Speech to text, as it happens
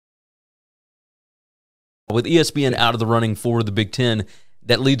With ESPN out of the running for the Big Ten,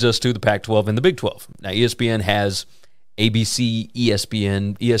 that leads us to the Pac-12 and the Big 12. Now, ESPN has ABC,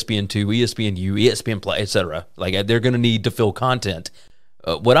 ESPN, ESPN2, ESPNU, ESPN Play, etc. Like, they're going to need to fill content.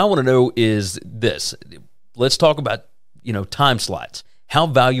 What I want to know is this. Let's talk about, time slots. How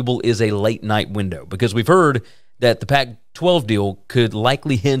valuable is a late-night window? Because we've heard that the Pac-12 deal could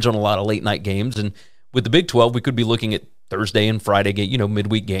likely hinge on a lot of late-night games, and with the Big 12, we could be looking at Thursday and Friday,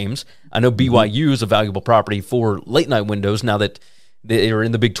 midweek games. I know BYU is a valuable property for late-night windows now that they are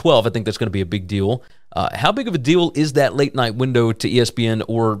in the Big 12. I think that's going to be a big deal. How big of a deal is that late-night window to ESPN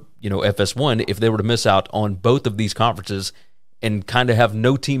or, FS1 if they were to miss out on both of these conferences and kind of have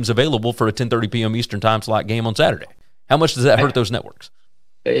no teams available for a 10:30 p.m. Eastern time slot game on Saturday? How much does that hurt those networks?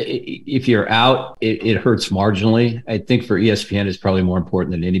 If you're out, it hurts marginally. I think for ESPN, it's probably more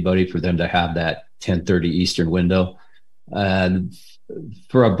important than anybody for them to have that 10:30 Eastern window.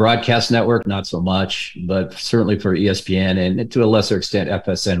 For a broadcast network, not so much, but certainly for ESPN and to a lesser extent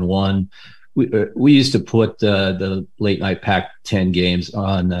FSN1, we used to put the late night Pac-10 games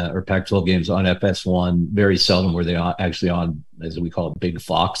on or Pac-12 games on FS1. Very seldom were they actually on, as we call it, Big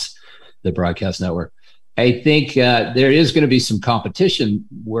Fox, the broadcast network. I think there is going to be some competition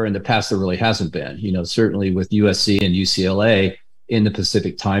where in the past there really hasn't been. Certainly with USC and UCLA in the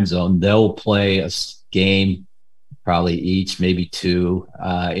Pacific time zone, they'll play a game probably each, maybe two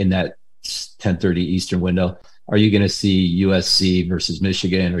in that 10:30 Eastern window. Are you going to see USC versus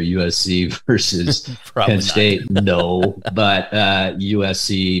Michigan or USC versus Penn State? No, but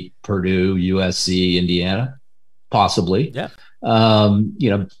USC, Purdue, USC, Indiana, possibly. Yeah.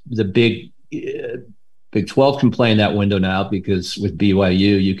 The Big 12 can play in that window now because with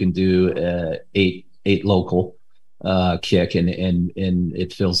BYU you can do eight local kick and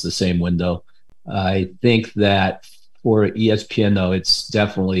it fills the same window. I think that for ESPN though, it's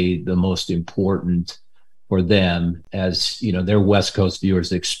definitely the most important for them, as their West Coast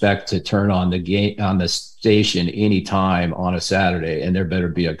viewers expect to turn on the game on the station anytime on a Saturday, and there better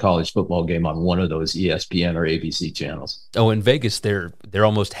be a college football game on one of those ESPN or ABC channels. Oh, in Vegas, there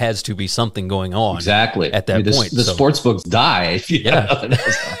almost has to be something going on. Exactly at that point. The sports books die. Yeah.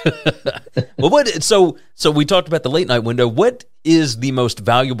 Well, so we talked about the late night window. What is the most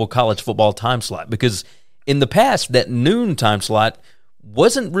valuable college football time slot? Because in the past, that noon time slot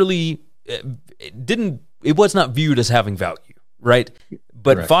wasn't really it was not viewed as having value, right?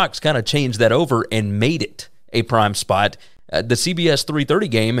 But correct. Fox kind of changed that over and made it a prime spot. The CBS 3:30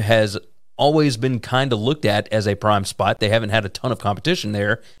 game has always been kind of looked at as a prime spot. They haven't had a ton of competition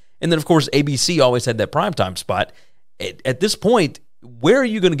there. And then, of course, ABC always had that primetime spot. At this point, where are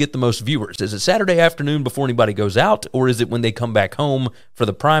you going to get the most viewers? Is it Saturday afternoon before anybody goes out, or is it when they come back home for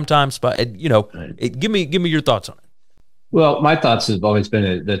the primetime spot? Give me your thoughts on it. Well, my thoughts have always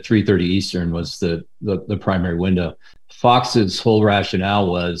been that 3:30 Eastern was the primary window. Fox's whole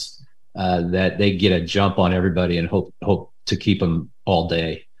rationale was that they get a jump on everybody and hope to keep them all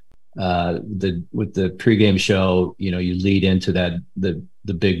day. With the pregame show, you lead into that the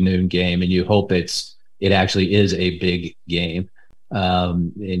big noon game, and you hope it actually is a big game,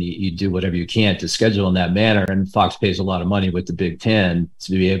 and you do whatever you can to schedule in that manner. And Fox pays a lot of money with the Big Ten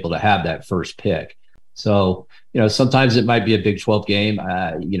to be able to have that first pick. So, sometimes it might be a Big 12 game.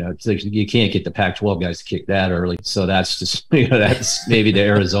 It's like you can't get the Pac-12 guys to kick that early. So that's just, that's maybe the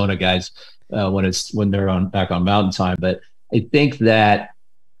Arizona guys when they're back on Mountain Time. But I think that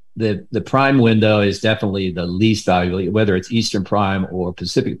the prime window is definitely the least valuable, whether it's Eastern Prime or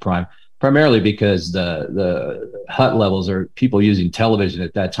Pacific Prime, primarily because the HUT levels or people using television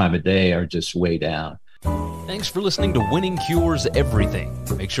at that time of day are just way down. Thanks for listening to Winning Cures Everything.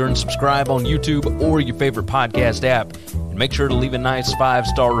 Make sure and subscribe on YouTube or your favorite podcast app, and make sure to leave a nice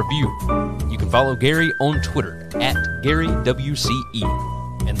 5-star review. You can follow Gary on Twitter @GaryWCE,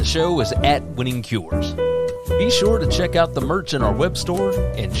 and the show is @Winning Cures. Be sure to check out the merch in our web store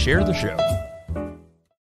and share the show.